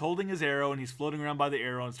whistling. He's holding his arrow, and he's floating around by the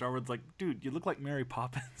arrow. And Star-Lord's like, "Dude, you look like Mary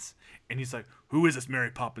Poppins." And he's like, "Who is this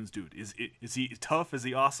Mary Poppins dude? Is he tough? Is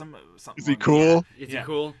he awesome? Is he cool? Is he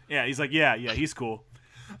cool?" Yeah, he's like, yeah, he's cool.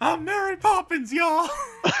 I'm Mary Poppins, y'all.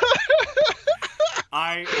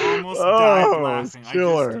 I almost died laughing.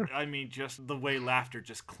 Killer. Just the way laughter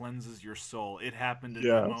just cleanses your soul. It happened in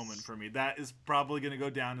that moment for me. That is probably going to go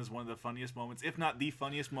down as one of the funniest moments, if not the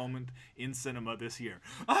funniest moment in cinema this year.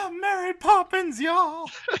 I'm Mary Poppins, y'all.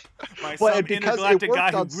 By some intergalactic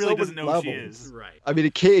guy who really doesn't know who she is. Right.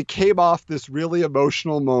 It came off this really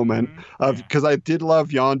emotional moment because I did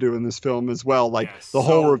love Yondu in this film as well. Like the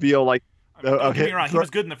whole reveal, like. Don't get me wrong, he was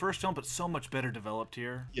good in the first film, but so much better developed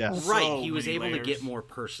here. Yeah, right. He was able to get more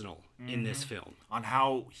personal in this film on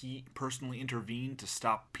how he personally intervened to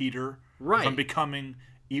stop Peter from becoming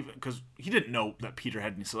even, because he didn't know that Peter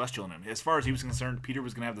had any Celestial in him. As far as he was concerned, Peter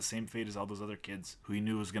was going to have the same fate as all those other kids who he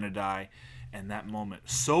knew was going to die. And that moment,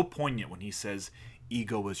 so poignant when he says,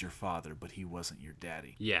 Ego was your father, but he wasn't your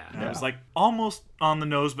daddy. Yeah. And I was like almost on the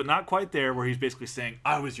nose, but not quite there, where he's basically saying,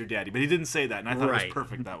 I was your daddy. But he didn't say that, and I thought it was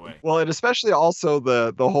perfect that way. Well, and especially also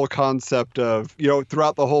the whole concept of,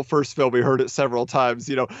 throughout the whole first film, we heard it several times,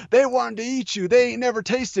 they wanted to eat you. They ain't never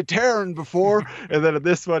tasted Terran before. And then in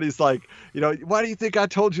this one, he's like, why do you think I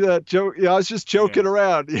told you that joke? I was just joking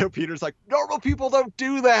around. Peter's like, normal people don't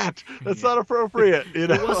do that. That's not appropriate. It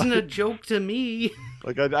wasn't a joke to me.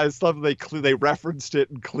 Like I just love they referenced it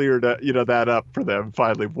and cleared that up for them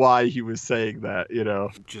finally, why he was saying that.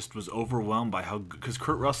 Just was overwhelmed by because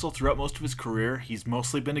Kurt Russell throughout most of his career, he's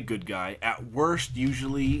mostly been a good guy. At worst,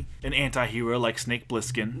 usually an anti-hero like Snake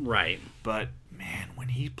Plissken. Right. But man, when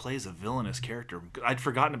he plays a villainous character, I'd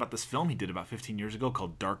forgotten about this film he did about 15 years ago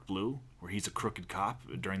called Dark Blue, where he's a crooked cop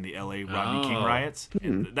during the L.A. Rodney King riots.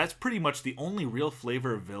 And that's pretty much the only real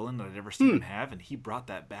flavor of villain that I'd ever seen him have, and he brought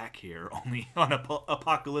that back here, only on a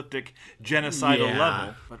apocalyptic, genocidal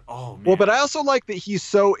level. But oh man. Well, but I also like that he's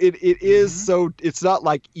so it is so it's not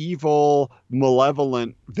like evil,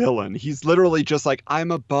 malevolent villain. He's literally just like,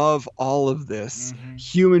 I'm above all of this.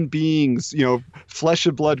 Human beings, flesh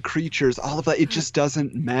and blood creatures, all of that. It just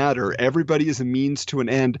doesn't matter. Everybody is a means to an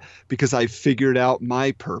end because I figured out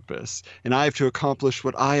my purpose and I have to accomplish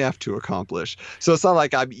what I have to accomplish. So it's not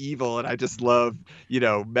like I'm evil and I just love,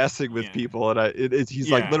 messing with people. And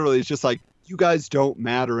he's like, literally, it's just like, you guys don't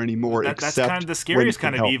matter anymore. That's kind of the scariest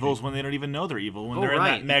kind of evil is when they don't even know they're evil, when they're in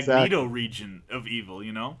that Magneto region of evil,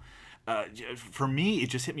 For me, it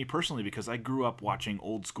just hit me personally because I grew up watching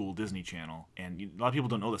old school Disney Channel, and a lot of people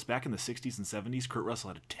don't know this. Back in the 60s and 70s, Kurt Russell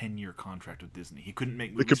had a 10-year contract with Disney. He couldn't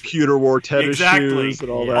make movies. The computer wore tennis shoes and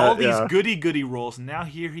all that. All these goody roles. And now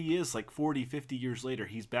here he is, like 40, 50 years later.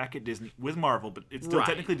 He's back at Disney with Marvel, but it's still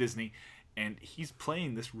technically Disney, and he's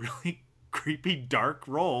playing this really creepy, dark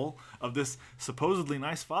role of this supposedly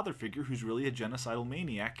nice father figure who's really a genocidal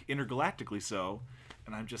maniac, intergalactically so.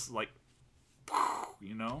 And I'm just like,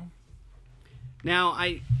 Now,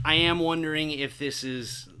 I am wondering if this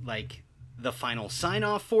is, like, the final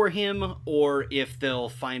sign-off for him, or if they'll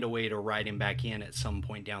find a way to write him back in at some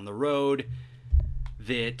point down the road,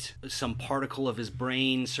 that some particle of his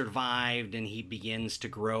brain survived and he begins to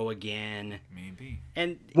grow again. Maybe.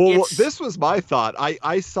 And this was my thought.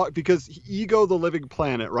 I saw, because Ego the Living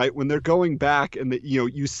Planet, right? When they're going back and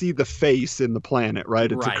you see the face in the planet,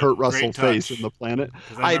 right? It's a Kurt Russell face in the planet.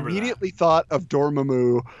 I immediately thought of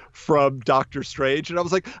Dormammu from Doctor Strange, and I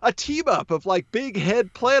was like, a team up of like big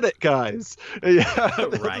head planet guys.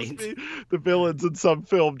 Right. The villains in some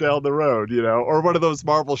film down the road, or one of those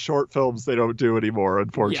Marvel short films they don't do anymore,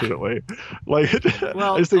 unfortunately. Like,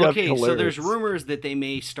 well, I just think okay, that's so there's rumors that they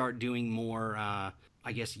may start doing more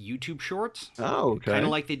I guess YouTube shorts. Oh, okay. Kind of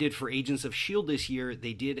like they did for Agents of S.H.I.E.L.D. this year.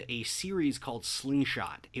 They did a series called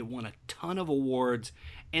Slingshot. It won a ton of awards,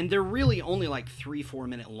 and they're really only like 3-4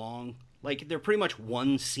 minute long. Like, they're pretty much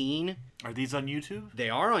one scene. Are these on YouTube? They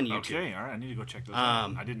are on YouTube. Okay, all right. I need to go check those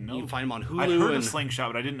out. I didn't know. You can find them on Hulu. I heard of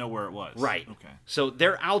Slingshot, but I didn't know where it was. Right. Okay. So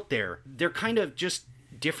they're out there. They're kind of just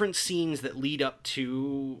different scenes that lead up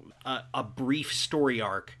to a brief story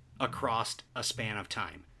arc across a span of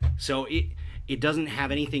time. So it doesn't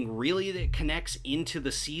have anything really that connects into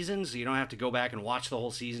the seasons. You don't have to go back and watch the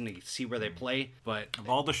whole season to see where they play. But of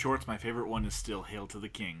all the shorts, my favorite one is still Hail to the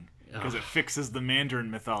King, because it fixes the Mandarin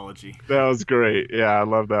mythology. That was great. Yeah, I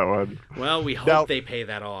love that one. Well, we hope they pay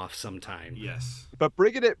that off sometime. Yes. But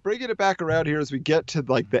bringing it back around here as we get to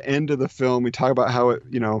like the end of the film, we talk about how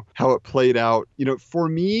it played out. For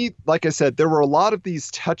me, like I said, there were a lot of these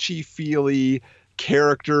touchy-feely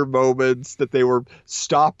character moments that they were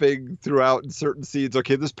stopping throughout in certain scenes.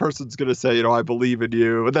 Okay, this person's going to say, I believe in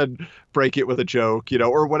you, and then break it with a joke,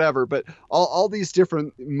 or whatever. But all these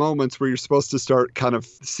different moments where you're supposed to start kind of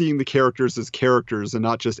seeing the characters as characters and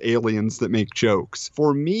not just aliens that make jokes.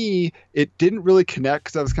 For me, it didn't really connect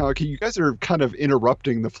because I was kind of, okay, you guys are kind of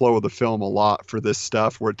interrupting the flow of the film a lot for this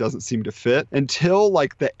stuff where it doesn't seem to fit until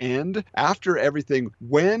like the end, after everything,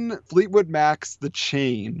 when Fleetwood Mac's The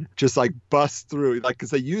Chain just like busts through, like, because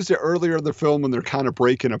they used it earlier in the film when they're kind of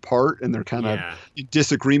breaking apart and they're kind of in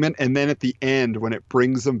disagreement, and then at the end when it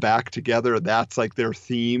brings them back together, that's like their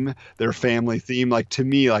theme, their family theme. Like, to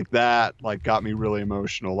me, like that like got me really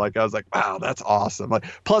emotional. Like, I was like, wow, that's awesome. Like,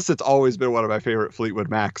 plus it's always been one of my favorite Fleetwood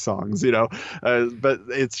Mac songs, but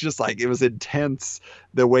it's just like, it was intense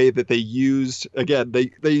the way that they used, again,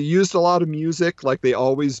 they used a lot of music like they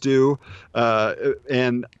always do,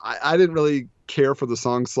 and I didn't really care for the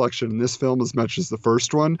song selection in this film as much as the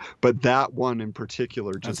first one, but that one in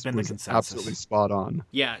particular just was absolutely spot on.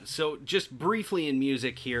 Yeah, so just briefly in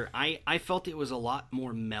music here, I felt it was a lot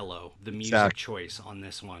more mellow, the music choice on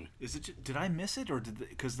this one. Did I miss it, or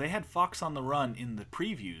because they had Fox on the Run in the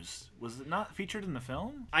previews? Was it not featured in the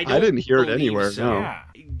film? I didn't hear it anywhere. So. No. Yeah.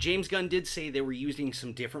 James Gunn did say they were using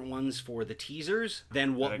some different ones for the teasers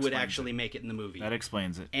than what would actually make it in the movie. That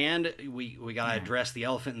explains it. And we got to address the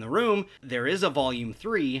elephant in the room. There is a Volume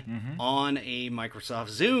 3 on a Microsoft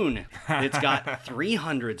Zune. It's got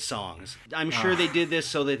 300 songs. I'm sure they did this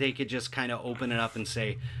so that they could just kind of open it up and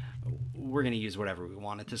say, we're going to use whatever we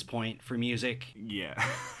want at this point for music. Yeah.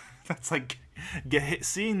 That's like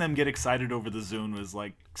seeing them get excited over the Zune was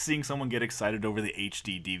like seeing someone get excited over the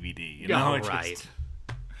HD DVD. You know, right.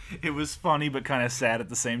 It was funny but kind of sad at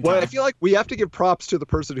the same time. Well, I feel like we have to give props to the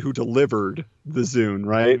person who delivered the Zune,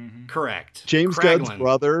 right? Correct. James Gunn's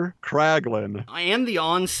brother, Kraglin. And the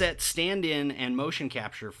on-set stand-in and motion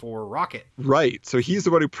capture for Rocket. Right. So he's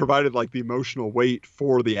the one who provided like the emotional weight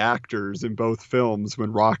for the actors in both films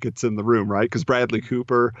when Rocket's in the room, right? Because Bradley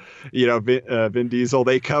Cooper, you know, Vin Diesel,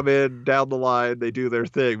 they come in down the line, they do their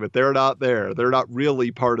thing, but they're not there. They're not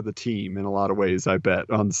really part of the team in a lot of ways, I bet,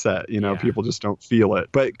 on set. You know, people just don't feel it.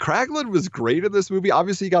 But Kraglin was great in this movie.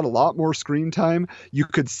 Obviously, he got a lot more screen time. You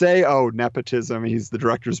could say, oh, nepotism, he's the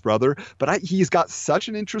director's brother, but he's got such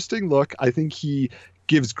an interesting look. I think he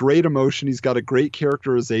gives great emotion. He's got a great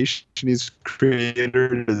characterization. He's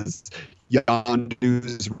created as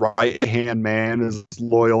Yondu's right-hand man, his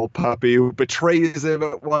loyal puppy who betrays him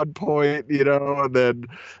at one point, you know, and then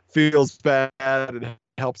feels bad and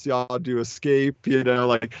helps Yondu escape, you know,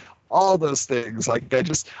 like all those things. Like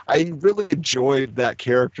I really enjoyed that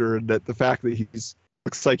character, and that the fact that he's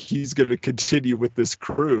looks like he's going to continue with this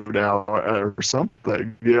crew now or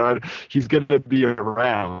something. You know, he's going to be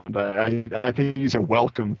around. I think he's a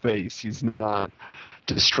welcome face. He's not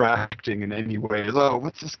distracting in any way. Oh,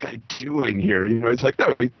 what's this guy doing here? You know, it's like,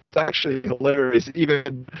 no, he's actually hilarious.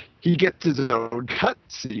 Even he gets his own cut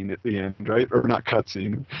scene at the end, right? Or not cut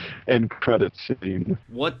scene, end credit scene.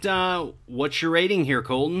 What's your rating here,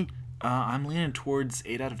 Colton? I'm leaning towards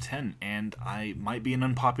 8 out of 10, and I might be an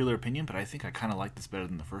unpopular opinion, but I think I kind of like this better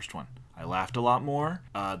than the first one. I laughed a lot more.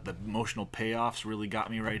 The emotional payoffs really got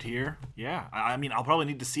me right here. Yeah, I mean, I'll probably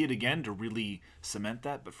need to see it again to really cement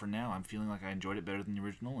that, but for now, I'm feeling like I enjoyed it better than the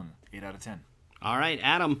original, and 8 out of 10. All right,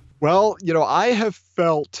 Adam. Well, you know, I have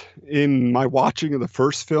felt in my watching of the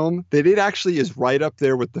first film that it actually is right up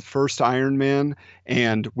there with the first Iron Man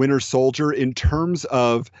and Winter Soldier in terms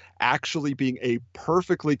of actually being a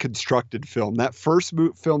perfectly constructed film. That first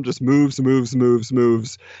film just moves,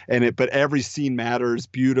 but every scene matters,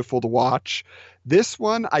 beautiful to watch. This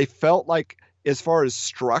one, I felt like, as far as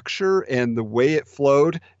structure and the way it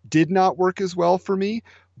flowed, did not work as well for me,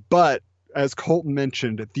 but as Colton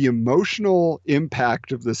mentioned, the emotional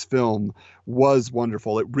impact of this film was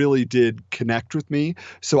wonderful. It really did connect with me.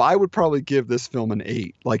 So I would probably give this film an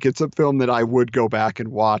 8. Like, it's a film that I would go back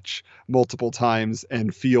and watch multiple times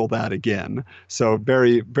and feel that again. So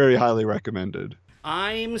very, very highly recommended.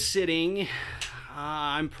 I'm sitting...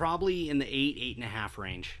 I'm probably in the 8.5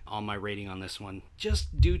 range on my rating on this one,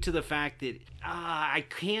 just due to the fact that I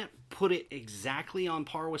can't put it exactly on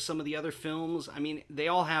par with some of the other films. I mean, they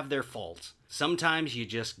all have their faults. Sometimes you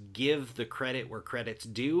just give the credit where credit's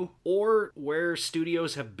due, or where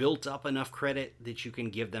studios have built up enough credit that you can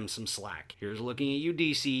give them some slack. Here's looking at you,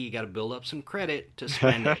 DC. You got to build up some credit to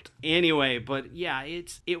spend it. Anyway, but yeah,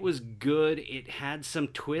 it was good. It had some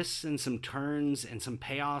twists and some turns and some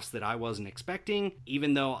payoffs that I wasn't expecting,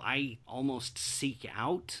 even though I almost seek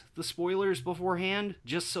out the spoilers beforehand,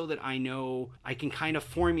 just so that I know I can kind of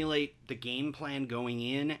formulate the game plan going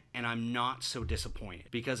in, and I'm not so disappointed.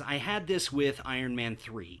 Because I had this with Iron Man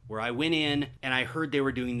 3, where I went in and I heard they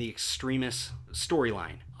were doing the Extremis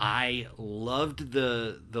storyline. I loved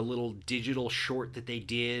the little digital short that they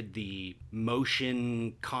did, the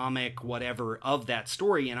motion comic, whatever, of that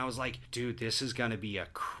story. And I was like, dude, this is going to be a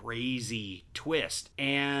crazy twist.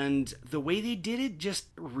 And the way they did it just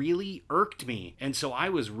really irked me. And so I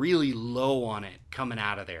was really low on it coming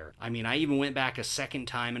out of there. I mean, I even went back a second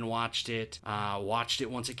time and watched it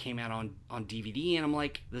once it came out on DVD. And I'm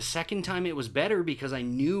like, the second time it was better because I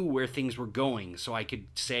knew where things were going. So I could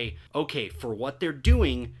say, okay, for what they're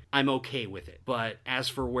doing, I'm okay with it. But as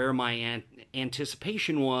for where my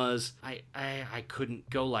anticipation was, I couldn't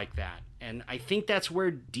go like that. And I think that's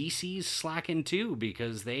where DC's slacking too,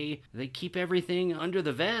 because they keep everything under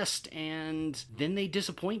the vest and then they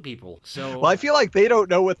disappoint people. So well, I feel like they don't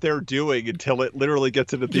know what they're doing until it literally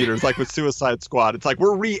gets into theaters. Like with Suicide Squad, it's like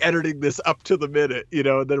we're re-editing this up to the minute,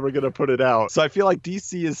 and then we're gonna put it out. So I feel like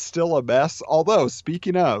DC is still a mess. Although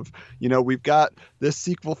speaking of, we've got this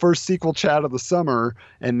first sequel chat of the summer,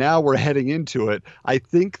 and now we're heading into it. I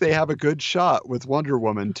think they have a good shot with Wonder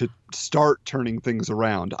Woman to start turning things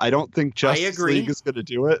around. I don't think Justice League is going to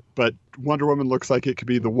do it, but Wonder Woman looks like it could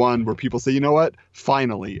be the one where people say, you know what?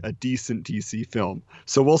 Finally, a decent DC film.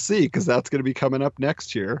 So we'll see, because that's going to be coming up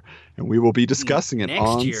next year, and we will be discussing it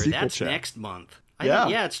on Sequel That's Chat. next month.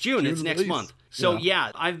 Yeah, it's June. It's next release. month. So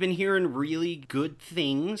yeah, I've been hearing really good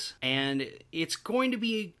things, and it's going to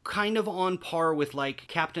be kind of on par with like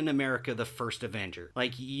Captain America: The First Avenger.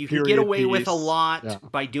 Like you can get away with a lot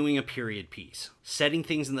by doing a period piece. Setting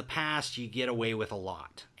things in the past, you get away with a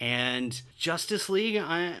lot. And Justice League,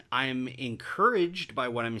 I'm encouraged by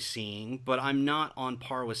what I'm seeing, but I'm not on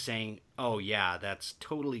par with saying, oh yeah, that's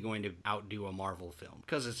totally going to outdo a Marvel film,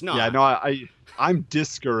 because it's not. Yeah, no, I'm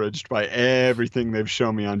discouraged by everything they've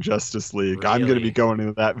shown me on Justice League. Really? I'm going to be going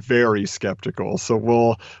into that very skeptical. So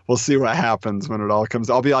we'll see what happens when it all comes.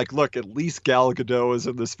 I'll be like, look, at least Gal Gadot is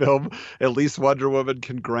in this film. At least Wonder Woman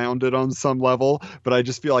can ground it on some level. But I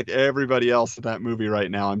just feel like everybody else in that movie right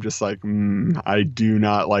now, I'm just like, I do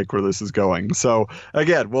not like where this is going. So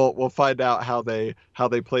again, we'll find out how they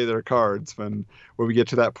play their cards when we get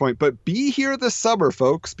to that point. But be here this summer,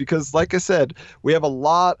 folks, because like I said, we have a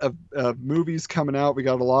lot of movies coming out. We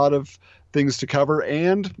got a lot of things to cover,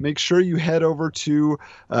 and make sure you head over to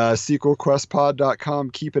sequelquestpod.com.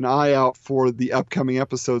 Keep an eye out for the upcoming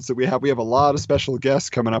episodes that we have. We have a lot of special guests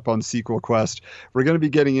coming up on Sequel Quest. We're going to be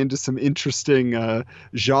getting into some interesting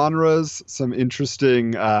genres, some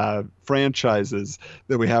interesting franchises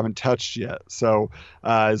that we haven't touched yet. So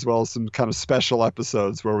as well as some kind of special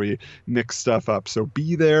episodes where we mix stuff up. So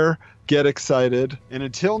be there, get excited, and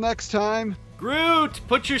until next time, Groot,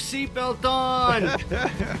 put your seatbelt on.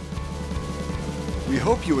 We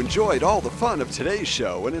hope you enjoyed all the fun of today's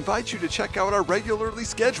show and invite you to check out our regularly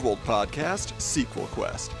scheduled podcast, Sequel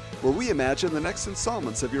Quest, where we imagine the next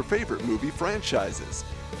installments of your favorite movie franchises.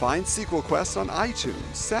 Find Sequel Quest on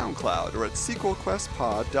iTunes, SoundCloud, or at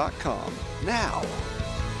sequelquestpod.com. Now!